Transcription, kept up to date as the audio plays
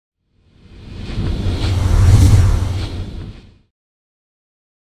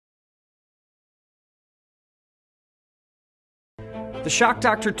The Shock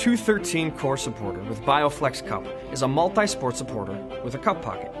Doctor 213 core supporter with BioFlex Cup is a multi-sport supporter with a cup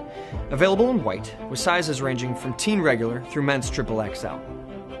pocket. Available in white, with sizes ranging from teen regular through men's XXL.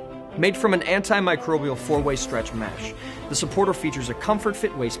 Made from an antimicrobial 4-way stretch mesh, the supporter features a comfort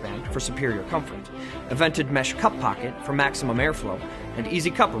fit waistband for superior comfort, a vented mesh cup pocket for maximum airflow, and easy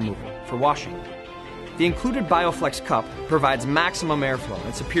cup removal for washing. The included BioFlex Cup provides maximum airflow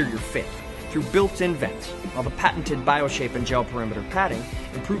and superior fit through built-in vents, while the patented BioShape and gel perimeter padding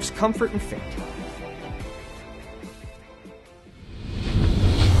improves comfort and fit,